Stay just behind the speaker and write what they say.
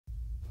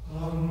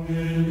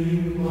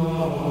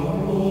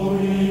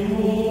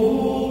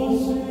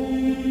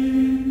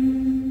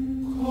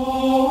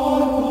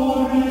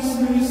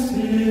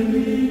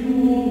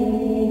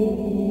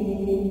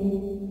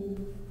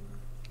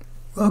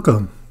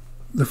Welcome.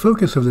 The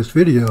focus of this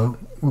video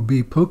will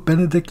be Pope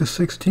Benedict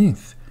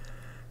XVI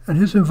and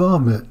his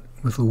involvement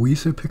with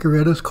Luisa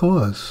Piccarreta's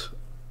cause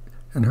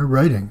and her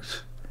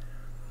writings.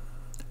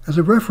 As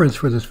a reference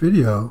for this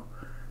video,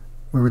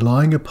 we're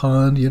relying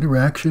upon the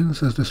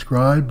interactions as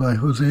described by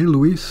José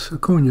Luis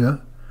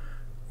Acuna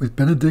with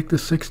Benedict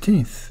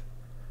XVI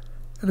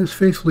and as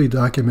faithfully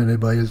documented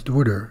by his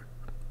daughter,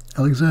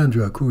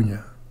 Alexandra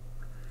Acuna.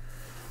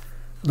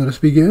 Let us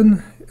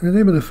begin in the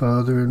name of the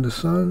Father, and the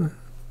Son,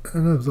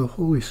 and of the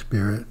Holy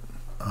Spirit.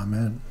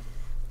 Amen.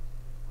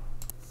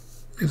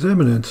 His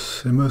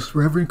Eminence and Most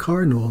Reverend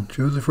Cardinal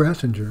Joseph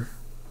Ratzinger,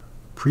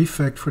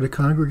 Prefect for the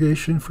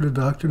Congregation for the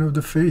Doctrine of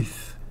the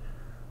Faith,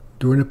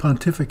 during the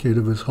pontificate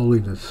of His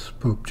Holiness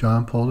Pope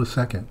John Paul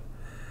II,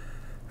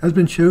 has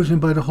been chosen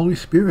by the Holy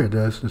Spirit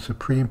as the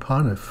Supreme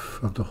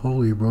Pontiff of the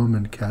Holy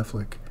Roman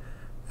Catholic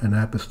and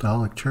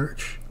Apostolic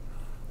Church,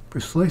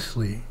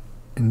 precisely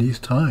in these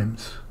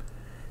times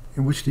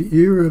in which the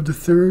era of the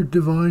third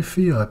divine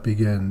fiat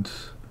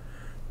begins,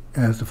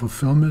 as the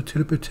fulfillment to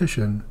the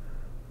petition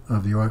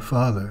of the Our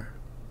Father.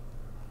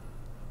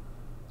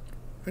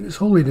 And His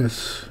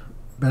Holiness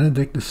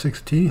Benedict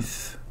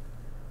XVI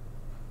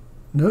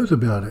knows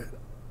about it,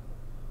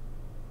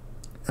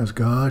 as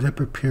God had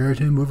prepared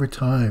him over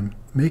time,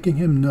 making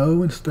him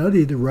know and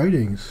study the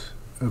writings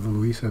of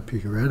Luisa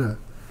Piccarreta,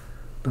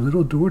 the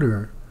little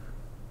daughter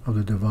of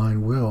the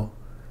divine will,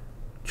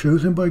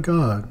 chosen by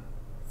God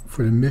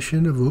for the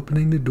mission of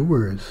opening the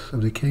doors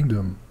of the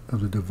kingdom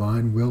of the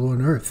divine will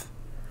on earth,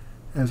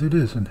 as it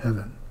is in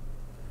heaven.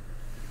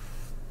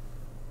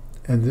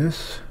 And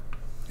this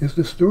is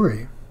the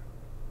story.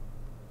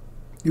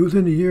 It was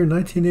in the year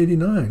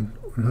 1989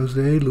 when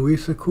José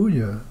Luis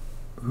Acuna,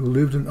 who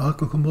lived in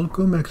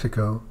Acapulco,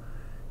 Mexico,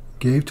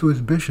 gave to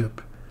his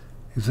bishop,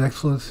 His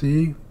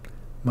Excellency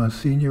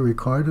Monsignor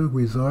Ricardo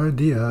Guizar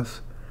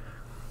Diaz,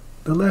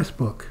 the last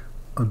book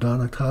of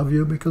Don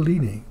Octavio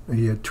Michelini that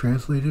he had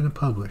translated and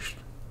published,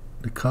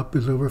 The Cup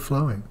is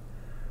Overflowing,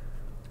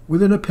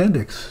 with an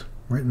appendix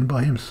written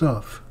by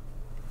himself.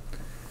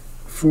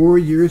 4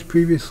 years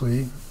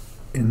previously,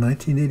 in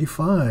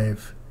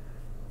 1985,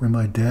 when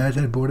my dad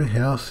had bought a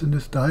house in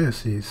this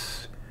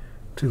diocese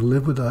to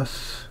live with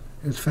us,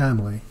 his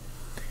family,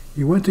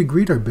 he went to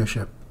greet our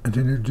bishop and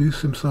to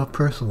introduce himself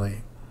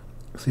personally,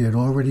 as he had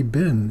already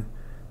been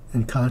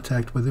in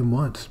contact with him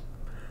once,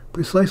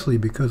 precisely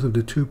because of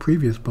the 2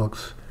 previous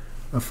books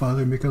of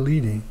Father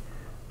Michelini,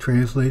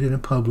 translated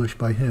and published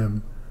by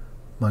him,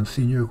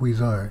 Monsignor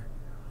Guizar,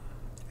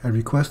 had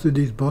requested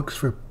these books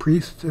for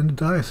priests in the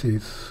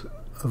Diocese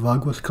of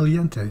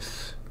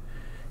Aguascalientes,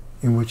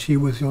 in which he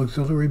was the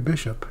auxiliary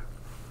bishop,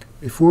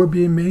 before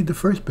being made the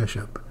first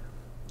bishop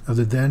of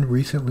the then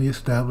recently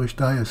established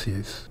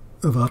Diocese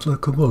of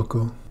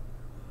Atlacomulco.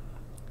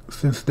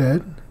 Since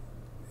then,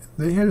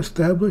 they had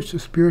established a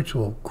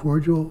spiritual,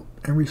 cordial,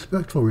 and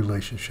respectful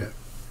relationship.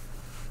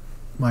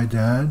 My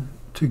dad,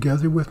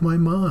 together with my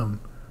mom,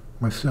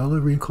 Marcela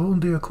Rincon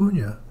de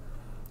Acuna,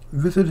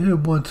 visited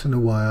him once in a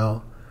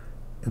while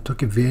and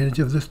took advantage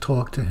of this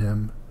talk to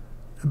him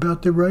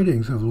about the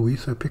writings of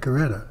Luisa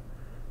Piccarreta,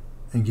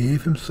 and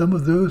gave him some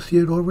of those he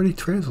had already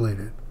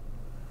translated.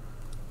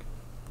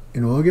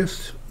 In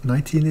August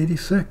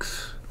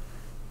 1986,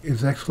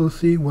 His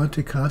Excellency went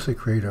to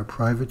consecrate our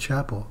private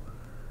chapel,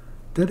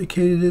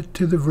 dedicated it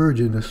to the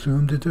Virgin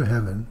assumed into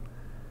heaven,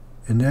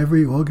 and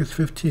every August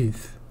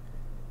 15th,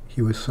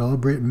 he would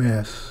celebrate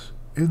Mass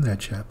in that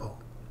chapel.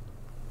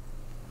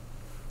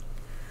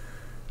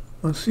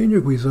 Monsignor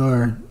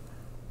Guizar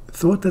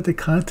thought that the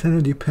content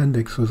of the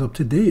appendix was up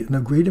to date and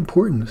of great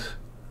importance.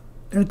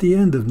 At the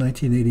end of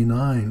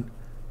 1989,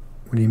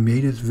 when he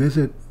made his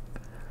visit,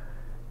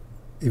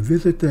 a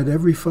visit that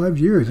every 5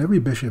 years every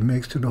bishop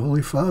makes to the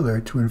Holy Father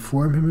to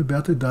inform him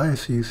about the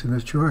diocese in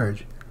his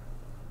charge,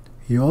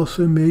 he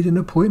also made an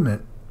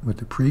appointment with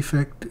the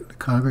prefect of the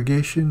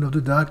Congregation of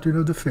the Doctrine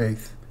of the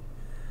Faith,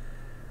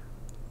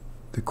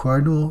 the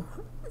Cardinal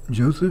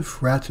Joseph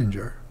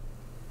Ratzinger,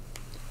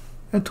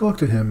 and talked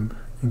to him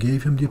and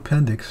gave him the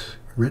appendix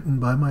written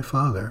by my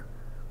father.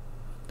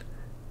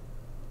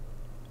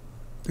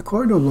 The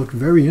Cardinal looked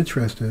very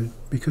interested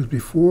because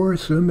before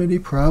so many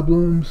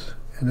problems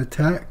and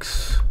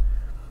attacks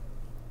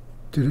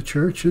to the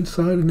church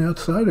inside and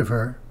outside of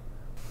her,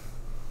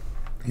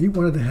 he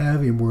wanted to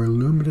have a more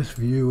luminous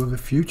view of the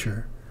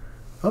future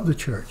of the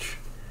church.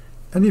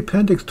 And the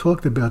appendix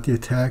talked about the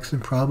attacks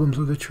and problems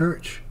of the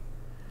church,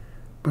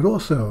 but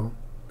also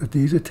that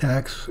these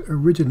attacks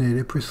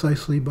originated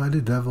precisely by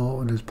the devil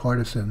and his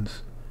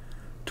partisans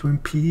to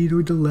impede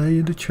or delay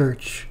in the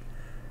church,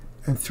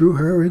 and through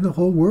her in the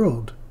whole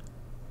world,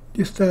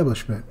 the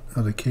establishment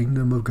of the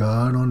kingdom of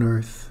God on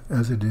earth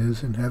as it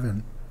is in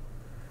heaven,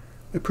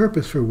 the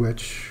purpose for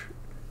which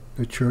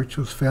the church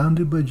was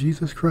founded by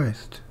Jesus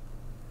Christ.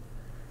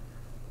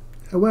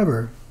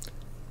 However,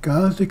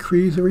 God's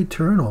decrees are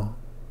eternal.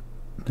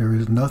 There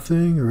is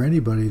nothing or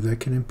anybody that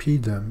can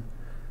impede them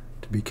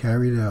to be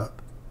carried out.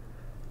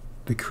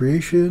 The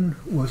creation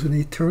was an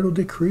eternal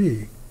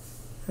decree,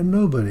 and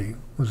nobody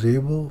was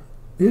able,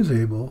 is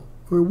able,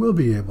 or will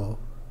be able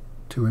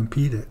to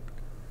impede it.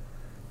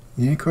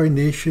 The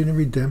incarnation and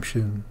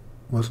redemption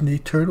was an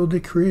eternal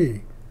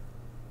decree,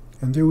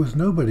 and there was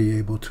nobody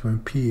able to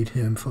impede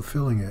him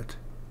fulfilling it.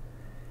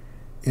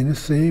 In the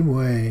same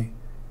way,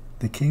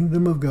 the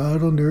kingdom of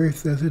God on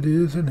earth as it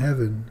is in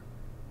heaven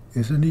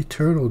is an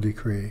eternal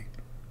decree,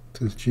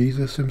 says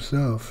Jesus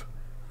himself.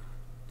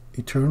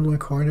 Eternal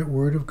incarnate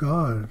Word of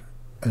God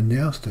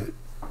announced it,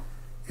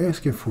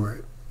 asking for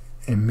it,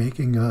 and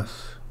making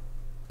us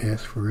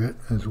ask for it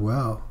as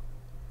well.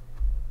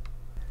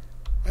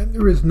 And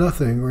there is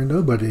nothing or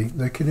nobody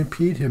that can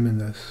impede him in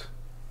this.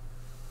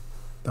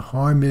 The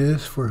harm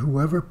is for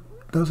whoever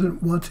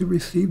doesn't want to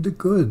receive the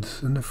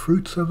goods and the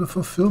fruits of the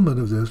fulfillment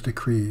of those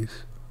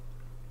decrees,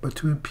 but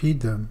to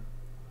impede them.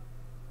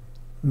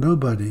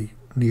 Nobody,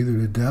 neither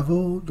the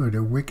devil nor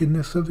the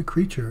wickedness of the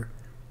creature,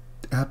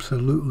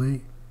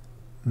 absolutely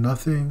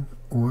nothing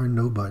or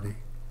nobody.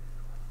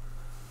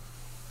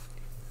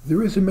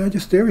 There is a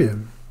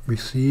magisterium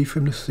received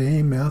from the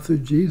same mouth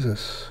of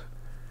Jesus.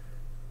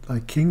 Thy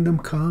kingdom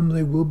come,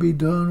 thy will be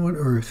done on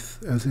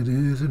earth as it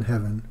is in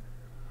heaven.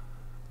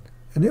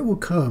 And it will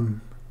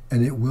come,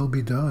 and it will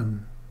be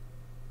done,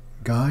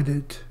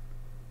 guided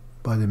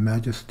by the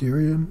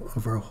magisterium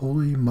of our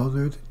Holy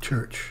Mother, the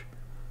Church.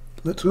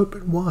 Let's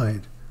open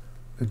wide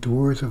the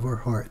doors of our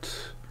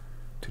hearts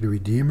to the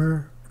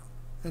Redeemer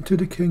and to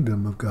the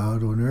kingdom of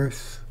God on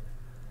earth,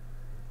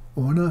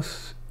 on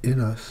us,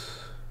 in us,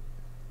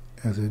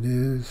 as it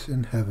is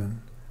in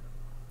heaven,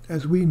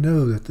 as we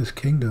know that this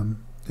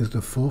kingdom is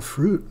the full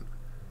fruit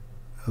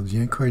of the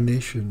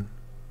incarnation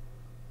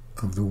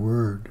of the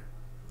Word.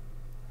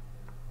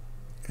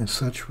 And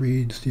such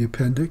reads the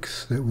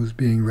appendix that was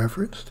being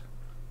referenced.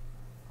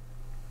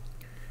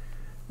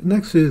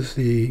 Next is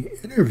the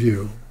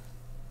interview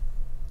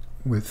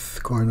with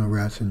Cardinal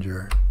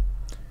Ratzinger.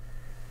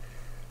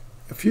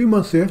 A few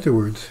months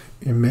afterwards,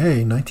 in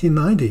May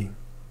 1990,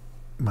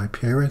 my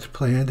parents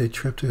planned a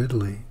trip to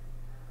Italy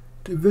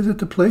to visit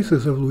the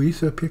places of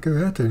Luisa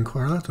Piccarreta in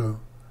Quarrato.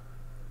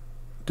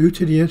 Due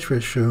to the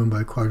interest shown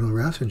by Cardinal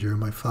Ratzinger,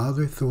 my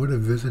father thought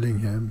of visiting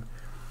him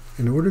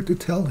in order to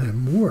tell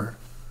him more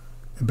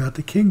about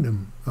the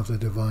kingdom of the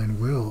divine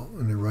will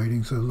and the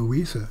writings of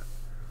Luisa.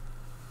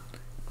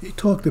 He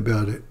talked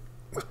about it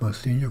with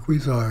Monsignor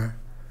Guizar,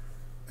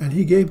 and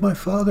he gave my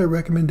father a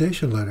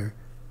recommendation letter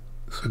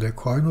so that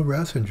Cardinal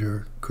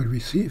Ratzinger could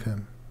receive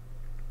him.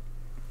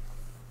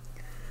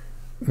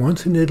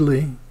 Once in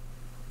Italy,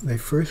 they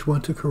first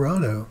went to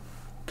Quarrato,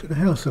 to the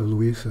house of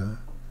Luisa,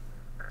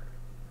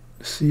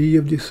 the see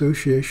of the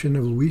Association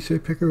of Luisa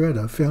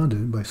Piccarreta,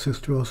 founded by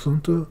Sister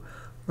Assunta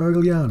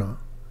Margliano.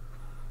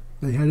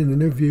 They had an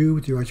interview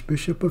with the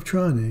Archbishop of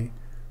Trani,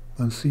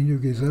 Monsignor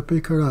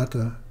Giuseppe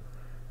Carata,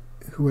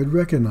 who had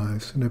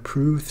recognized and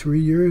approved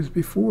 3 years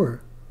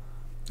before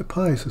the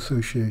Pious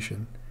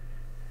Association,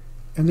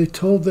 and they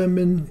told them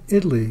in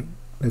Italy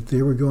that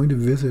they were going to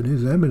visit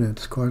His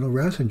Eminence Cardinal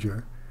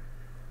Ratzinger.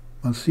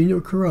 Monsignor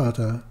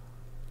Carata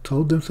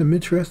told them some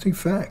interesting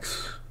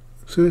facts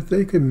so that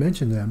they could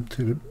mention them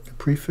to the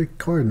prefect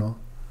cardinal,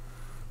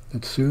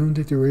 that soon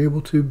that they were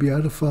able to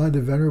beatify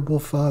the Venerable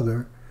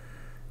Father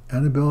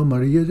Annibale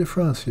Maria de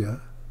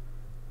Francia,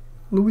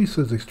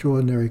 Luisa's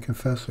extraordinary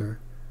confessor,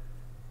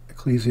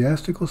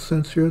 ecclesiastical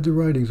censor of the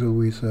writings of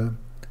Luisa,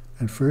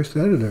 and first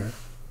editor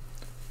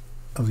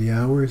of the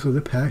Hours of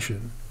the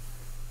Passion,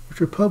 which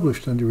were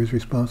published under his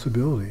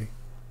responsibility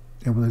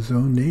and with his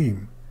own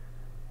name,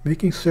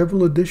 making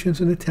several editions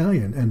in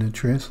Italian and then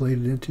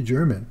translated into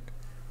German,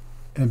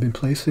 and been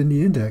placed in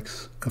the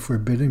index of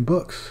forbidden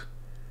books.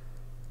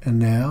 And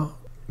now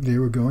they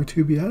were going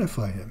to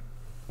beatify him.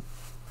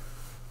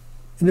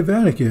 In the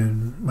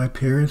Vatican, my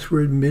parents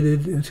were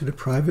admitted into the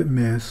private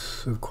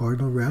mass of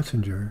Cardinal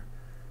Ratzinger,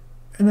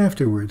 and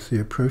afterwards they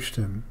approached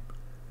him.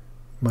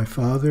 My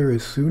father,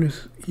 as soon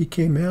as he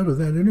came out of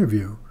that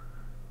interview,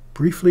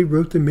 briefly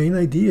wrote the main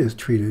ideas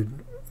treated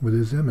with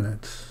His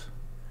Eminence.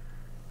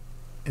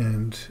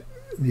 And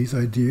these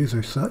ideas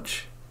are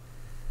such,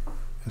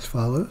 as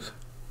follows,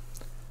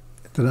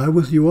 that I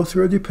was the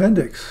author of the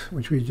appendix,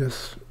 which we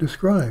just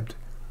described.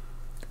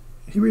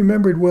 He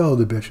remembered well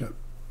the bishop.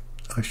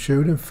 I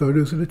showed him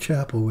photos of the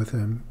chapel with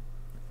him.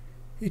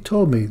 He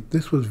told me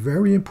this was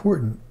very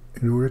important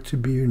in order to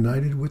be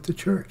united with the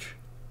Church.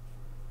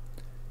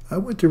 I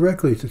went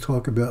directly to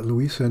talk about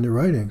Luisa and the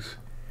writings.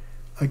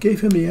 I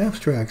gave him the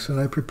abstracts that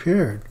I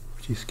prepared,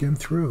 which he skimmed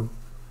through.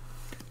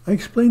 I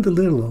explained a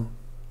little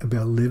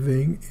about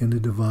living in the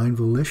divine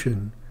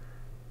volition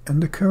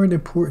and the current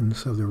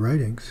importance of the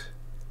writings,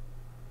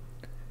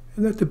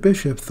 and that the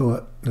bishop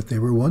thought that they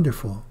were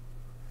wonderful.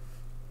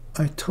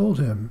 I told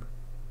him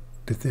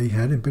that they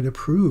hadn't been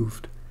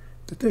approved,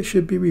 that they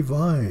should be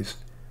revised,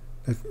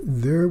 that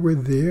they were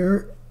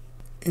there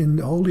in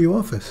the Holy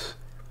Office,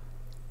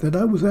 that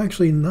I was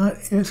actually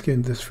not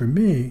asking this for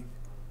me,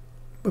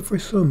 but for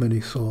so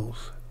many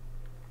souls.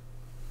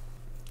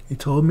 He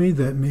told me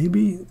that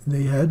maybe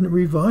they hadn't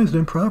revised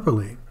them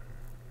properly.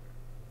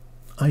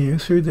 I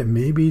answered that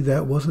maybe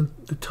that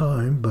wasn't the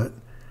time, but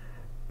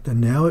that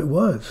now it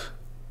was.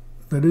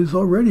 That it is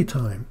already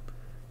time.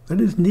 That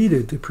is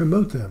needed to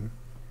promote them.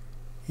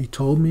 He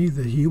told me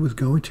that he was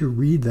going to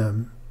read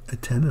them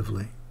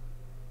attentively.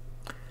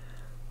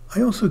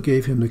 I also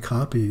gave him the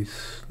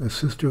copies that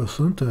Sister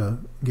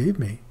Assunta gave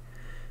me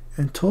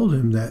and told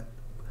him that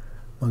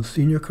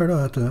Monsignor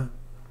Piccarreta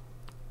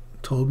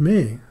told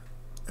me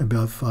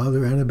about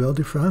Father Annibale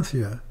de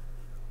Francia,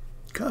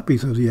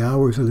 copies of the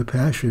Hours of the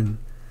Passion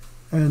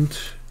and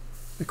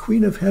the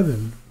Queen of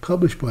Heaven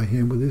published by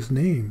him with his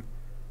name.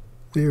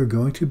 They are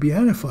going to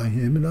beatify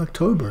him in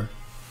October.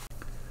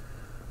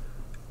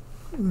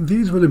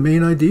 These were the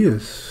main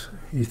ideas.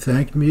 He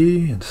thanked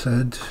me and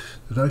said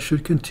that I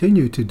should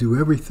continue to do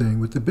everything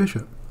with the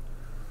bishop.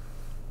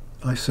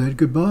 I said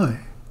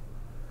goodbye.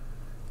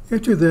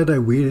 After that, I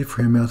waited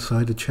for him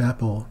outside the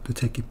chapel to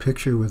take a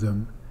picture with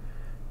him,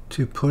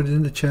 to put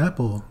in the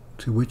chapel,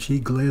 to which he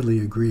gladly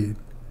agreed.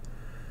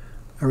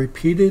 I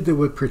repeated that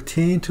what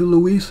pertained to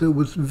Luisa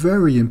was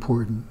very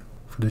important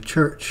for the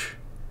church,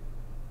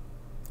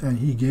 and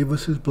he gave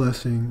us his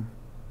blessing,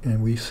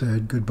 and we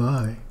said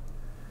goodbye.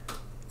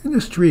 In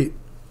the street,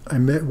 I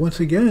met once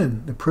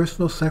again the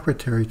personal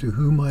secretary to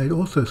whom I had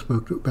also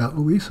spoken about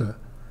Luisa,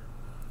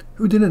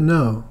 who didn't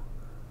know.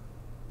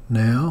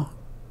 Now,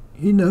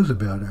 he knows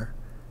about her,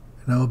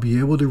 and I will be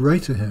able to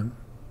write to him,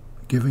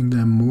 giving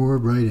them more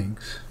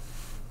writings.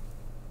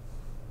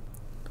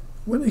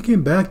 When I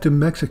came back to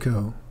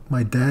Mexico,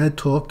 my dad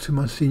talked to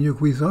Monsignor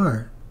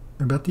Guizar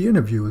about the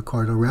interview with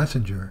Cardinal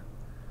Ratzinger.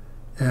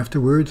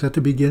 Afterwards, at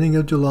the beginning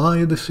of July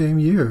of the same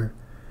year,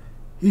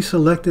 he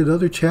selected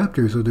other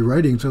chapters of the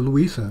writings of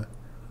Luisa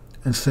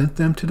and sent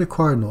them to the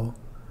Cardinal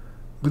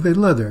with a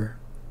letter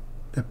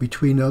that,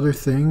 between other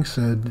things,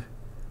 said,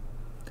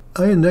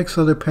 I annex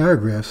other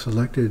paragraphs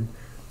selected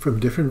from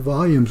different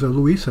volumes of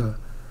Luisa,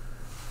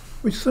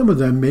 which some of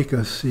them make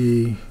us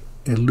see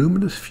a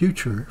luminous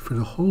future for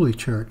the Holy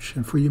Church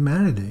and for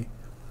humanity,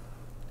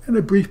 and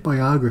a brief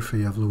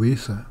biography of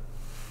Luisa.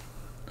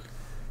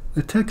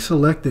 The text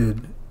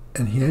selected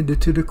and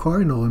handed to the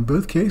Cardinal in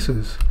both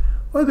cases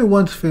are the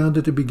ones found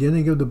at the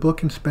beginning of the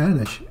book in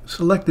Spanish,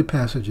 selected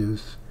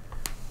passages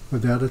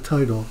without a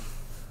title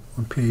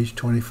on page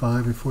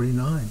 25 and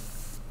 49.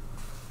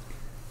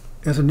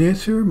 As an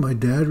answer, my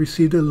dad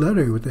received a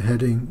letter with the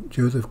heading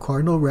Joseph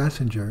Cardinal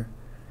Ratzinger,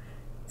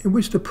 in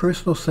which the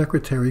personal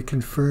secretary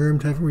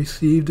confirmed having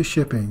received the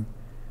shipping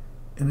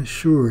and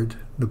assured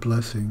the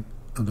blessing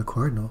of the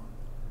Cardinal.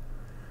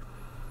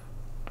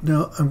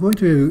 Now, I'm going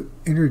to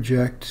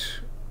interject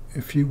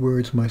a few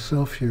words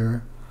myself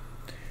here.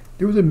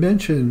 There was a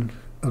mention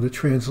of the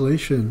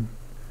translation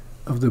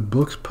of the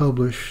books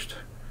published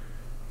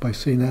by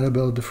St.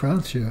 Annibale de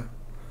Francia,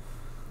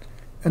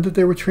 and that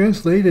they were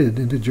translated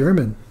into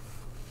German.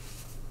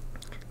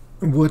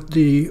 What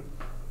the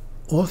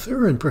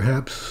author, and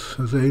perhaps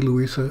Jose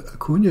Luisa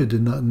Acuna,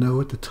 did not know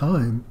at the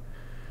time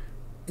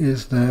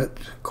is that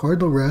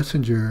Cardinal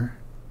Ratzinger,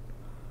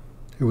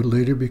 who would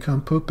later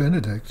become Pope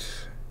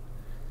Benedict,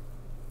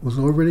 was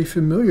already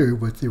familiar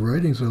with the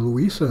writings of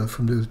Luisa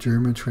from those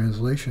German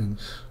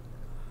translations.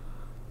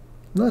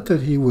 Not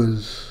that he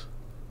was,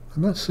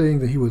 I'm not saying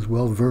that he was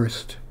well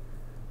versed,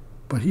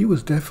 but he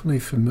was definitely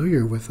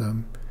familiar with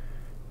them,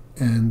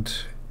 and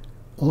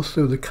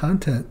also the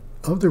content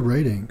of the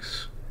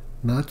writings,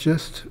 not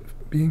just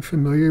being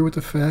familiar with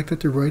the fact that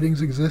the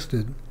writings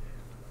existed.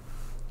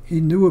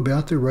 He knew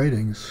about the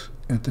writings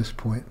at this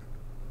point.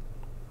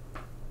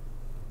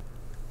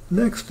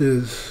 Next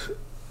is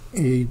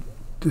a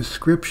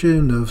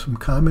description of some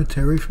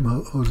commentary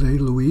from Jose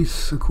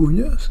Luis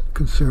Acuna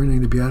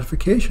concerning the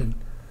beatification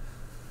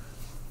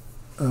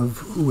of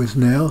who is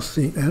now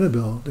St.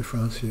 Annibale de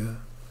Francia.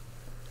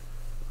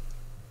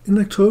 In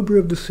October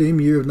of the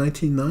same year of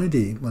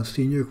 1990,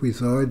 Monsignor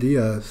Guizar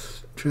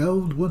Diaz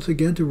traveled once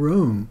again to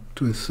Rome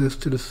to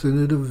assist to the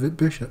Synod of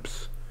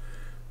Bishops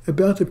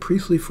about the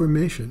priestly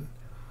formation,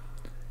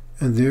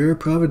 and there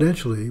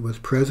providentially was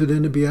present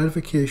in the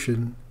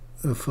beatification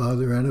of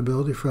Father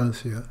Annibale de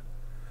Francia.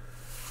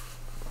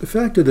 The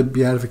fact of the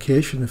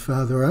beatification of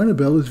Father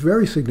Annibale is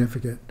very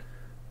significant.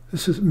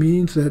 This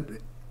means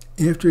that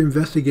after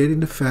investigating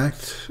the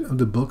facts of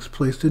the books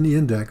placed in the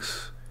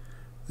index,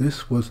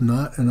 this was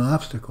not an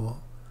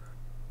obstacle.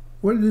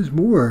 What it is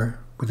more,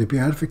 with the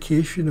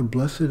beatification of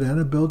Blessed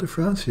Annibale de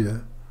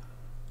Francia,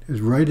 his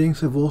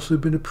writings have also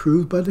been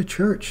approved by the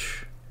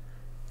Church,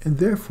 and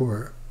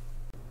therefore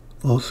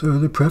also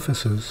the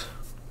prefaces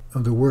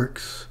of the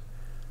works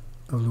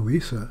of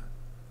Luisa.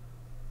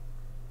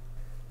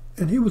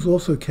 And he was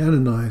also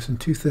canonized in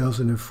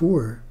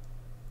 2004.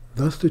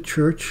 Thus the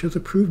Church has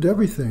approved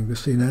everything that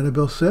St.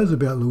 Annibale says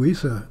about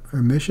Luisa,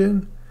 her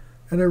mission,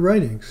 and her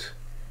writings,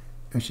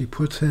 and she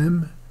puts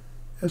him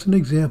as an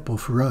example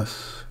for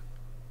us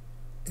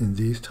in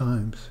these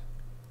times.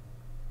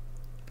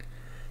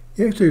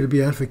 After the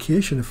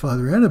beatification of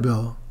Father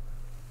Annibale,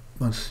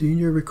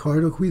 Monsignor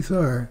Ricardo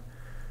Guizar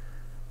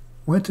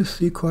went to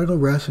see Cardinal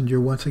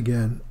Ratzinger once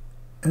again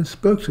and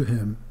spoke to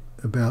him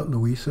about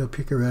Luisa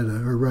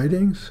Piccarreta, her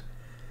writings,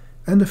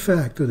 and the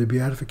fact of the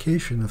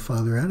beatification of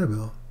Father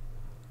Annabelle,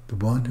 the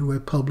one who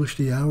had published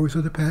The Hours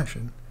of the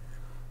Passion,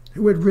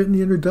 who had written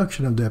the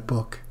introduction of that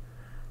book,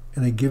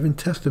 and had given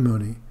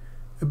testimony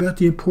about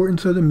the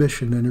importance of the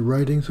mission and the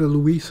writings of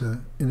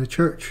Luisa in the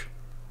Church.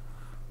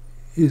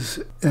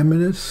 His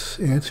Eminence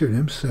answered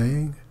him,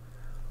 saying,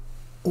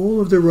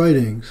 "All of the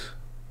writings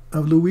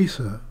of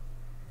Luisa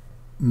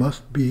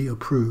must be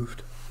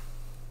approved."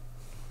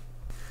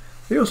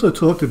 They also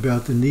talked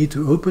about the need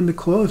to open the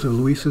cause of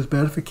Luisa's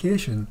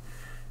beatification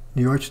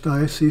in the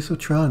Archdiocese of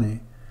Trani,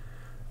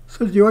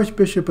 so that the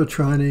Archbishop of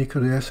Trani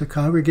could ask the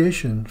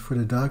congregation for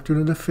the doctrine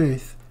of the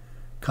faith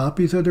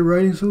copies of the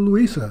writings of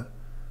Luisa,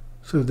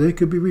 so they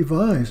could be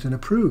revised and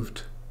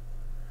approved.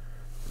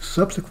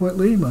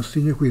 Subsequently,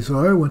 Monsignor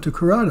Guizar went to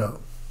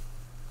Corrado,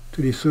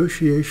 to the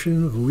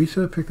Association of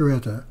Luisa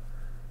Piccarreta,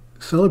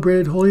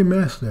 celebrated Holy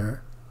Mass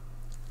there,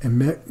 and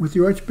met with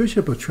the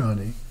Archbishop of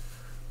Trani,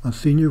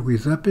 Monsignor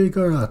Giuseppe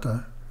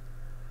Garata,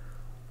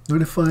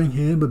 notifying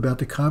him about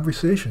the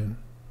conversation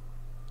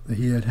that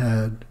he had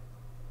had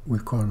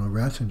with Cardinal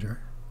Ratzinger.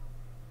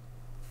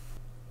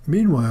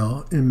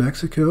 Meanwhile, in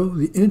Mexico,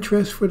 the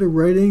interest for the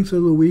writings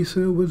of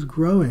Luisa was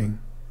growing,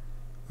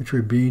 which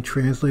were being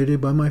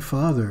translated by my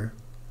father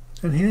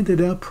and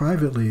handed out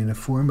privately in the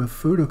form of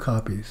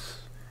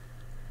photocopies.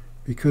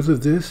 Because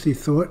of this, he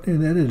thought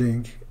in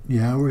editing The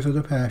Hours of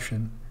the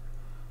Passion,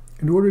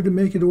 in order to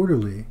make it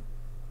orderly,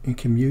 in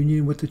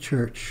communion with the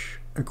Church,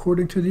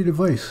 according to the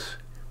advice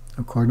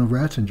of Cardinal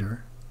Ratzinger.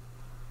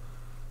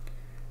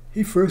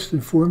 He first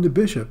informed the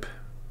bishop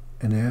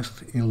and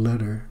asked a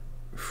letter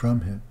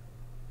from him.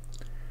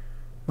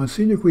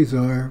 Monsignor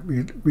Guizar,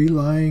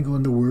 relying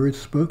on the words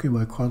spoken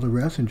by Cardinal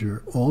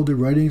Ratzinger, all the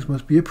writings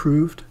must be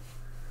approved,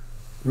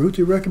 wrote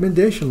a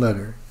recommendation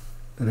letter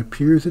that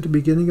appears at the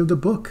beginning of the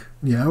book,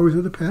 The Hours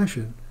of the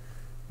Passion,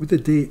 with the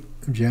date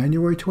of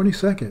January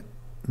 22nd,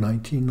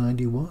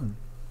 1991.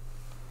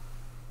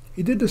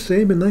 He did the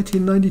same in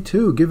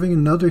 1992, giving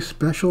another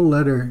special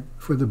letter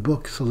for the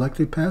book's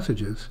selected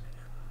passages,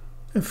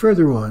 and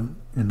further on,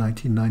 in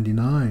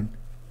 1999,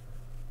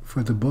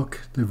 for the book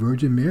The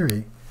Virgin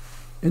Mary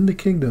in the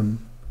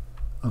Kingdom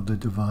of the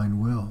Divine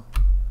Will.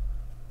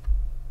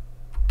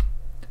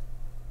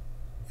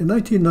 In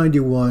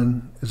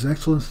 1991, His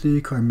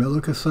Excellency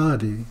Carmelo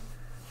Casati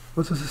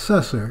was the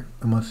successor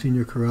of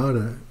Monsignor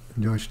Carrata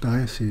in the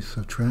Archdiocese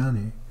of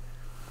Trani.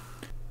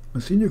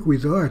 Monsignor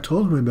Guizar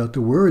told him about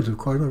the words of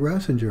Cardinal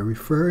Ratzinger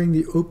referring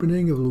the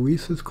opening of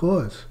Luisa's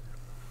cause.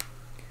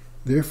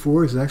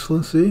 Therefore, His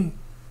Excellency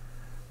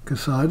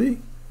Casati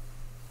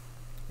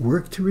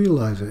worked to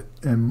realize it,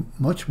 and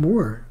much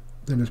more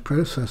than his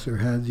predecessor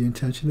had the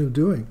intention of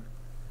doing.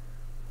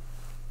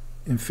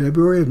 In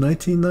February of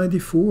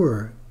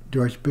 1994, the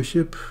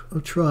Archbishop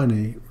of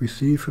Trani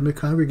received from the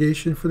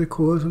Congregation for the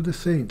Cause of the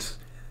Saints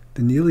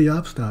the Neely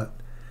Obstat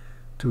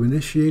to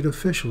initiate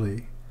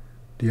officially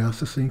the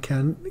diocesan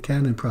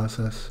canon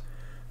process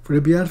for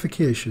the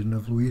beatification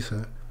of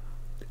Luisa,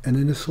 and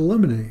in the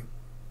solemnity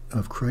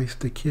of Christ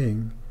the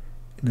King,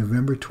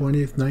 November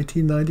 20th,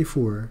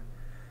 1994,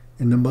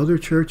 in the Mother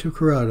Church of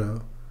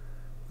Corrado,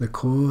 the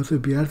cause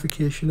of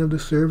beatification of the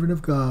servant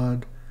of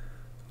God,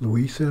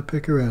 Luisa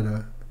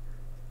Piccarreta,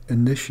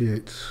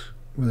 initiates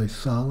with a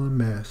solemn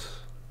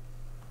Mass.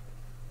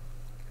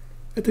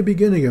 At the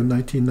beginning of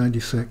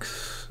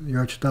 1996, the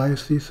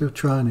Archdiocese of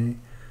Trani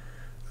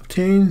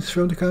obtains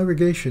from the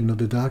Congregation of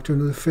the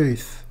Doctrine of the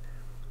Faith,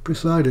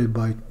 presided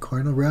by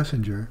Cardinal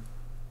Ratzinger,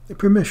 the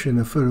permission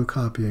of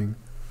photocopying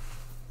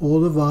all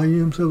the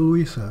volumes of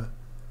Luisa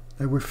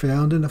that were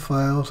found in the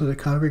files of the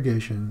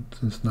congregation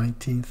since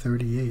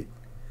 1938,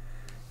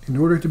 in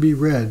order to be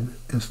read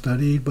and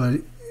studied by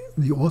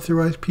the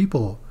authorized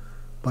people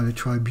by the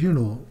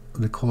Tribunal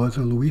of the Cause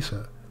of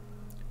Luisa,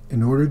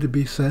 in order to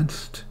be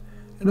censed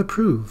and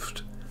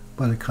approved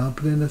by the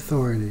competent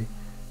authority,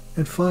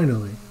 and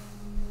finally,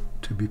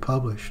 to be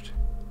published.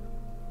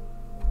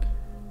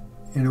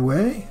 In a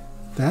way,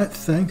 that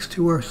thanks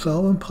to our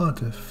solemn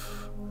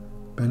pontiff,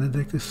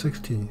 Benedict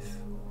XVI,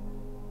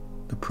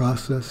 the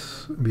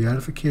process of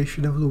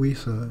beatification of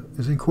Luisa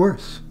is in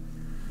course,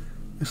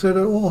 so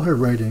that all her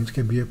writings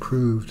can be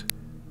approved,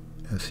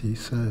 as he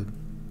said.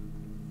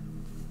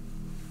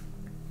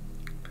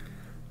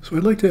 So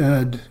I'd like to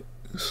add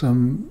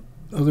some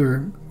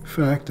other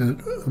fact that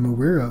I'm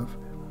aware of,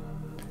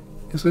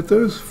 is that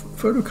those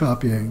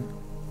photocopying,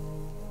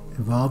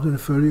 involved in the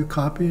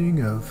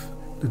photocopying of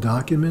the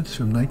documents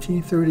from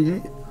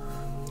 1938,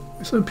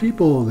 are some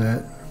people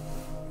that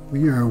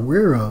we are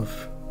aware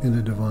of in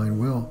the Divine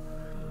Will.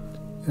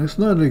 And it's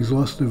not an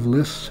exhaustive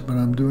list, but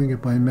I'm doing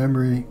it by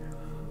memory.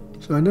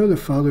 So I know that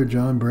Father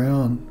John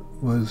Brown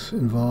was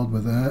involved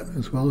with that,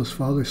 as well as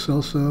Father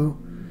Celso,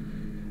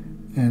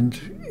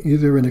 and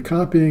either in the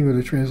copying or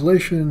the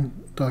translation,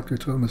 Dr.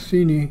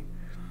 Tomasini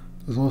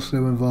was also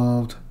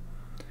involved.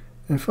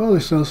 And Father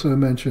Celso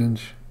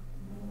mentioned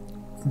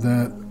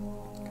that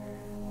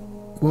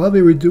while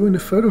they were doing the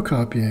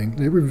photocopying,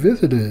 they were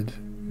visited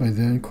by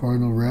then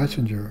Cardinal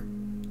Ratzinger,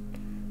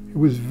 who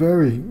was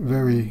very,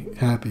 very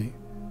happy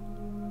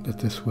that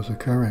this was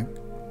occurring.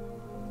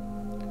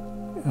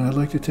 And I'd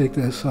like to take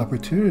this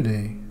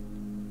opportunity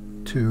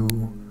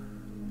to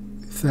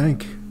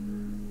thank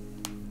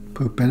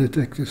Pope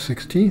Benedict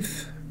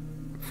XVI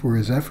for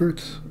his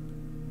efforts.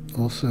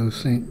 Also,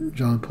 St.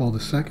 John Paul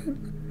II.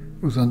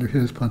 It was under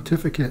his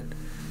pontificate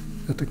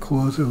that the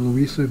cause of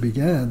Luisa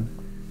began,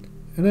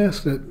 and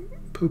asked that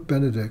Pope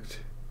Benedict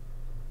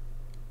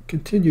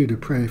continue to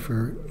pray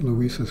for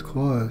Luisa's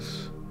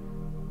cause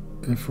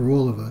and for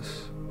all of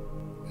us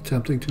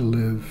attempting to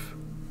live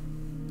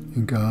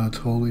in God's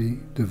holy,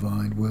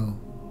 divine will.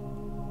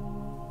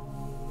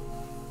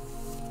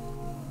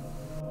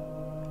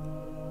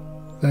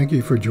 Thank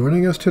you for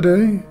joining us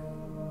today,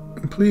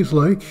 and please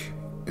like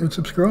and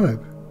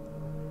subscribe.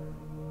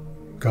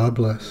 God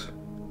bless.